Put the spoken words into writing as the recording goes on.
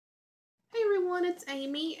everyone, it's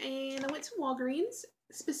Amy, and I went to Walgreens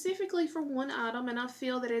specifically for one item, and I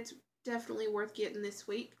feel that it's definitely worth getting this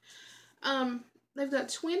week. They've got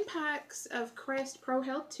twin packs of Crest Pro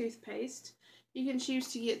Health toothpaste. You can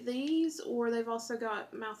choose to get these, or they've also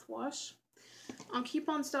got mouthwash. On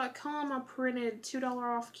coupons.com, I printed $2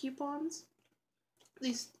 off coupons.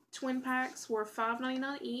 These twin packs were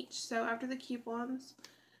 $5.99 each, so after the coupons,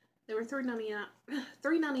 they were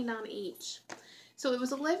 $3.99 each. So it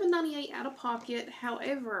was $11.98 out of pocket.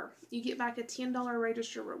 However, you get back a $10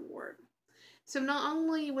 register reward. So not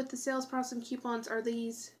only with the sales price and coupons are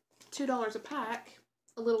these $2 a pack,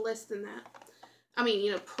 a little less than that. I mean,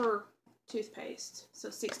 you know, per toothpaste.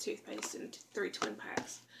 So 6 toothpaste and 3 twin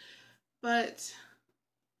packs. But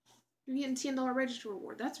you're getting $10 register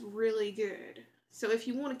reward. That's really good. So if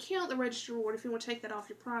you want to count the register reward, if you want to take that off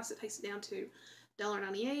your price, it takes it down to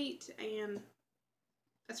 $1.98, and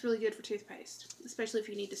that's really good for toothpaste, especially if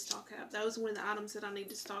you need to stock up. That was one of the items that I need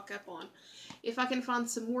to stock up on. If I can find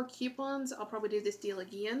some more coupons, I'll probably do this deal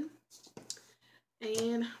again.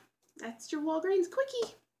 And that's your Walgreens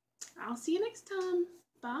Quickie. I'll see you next time.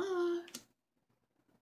 Bye.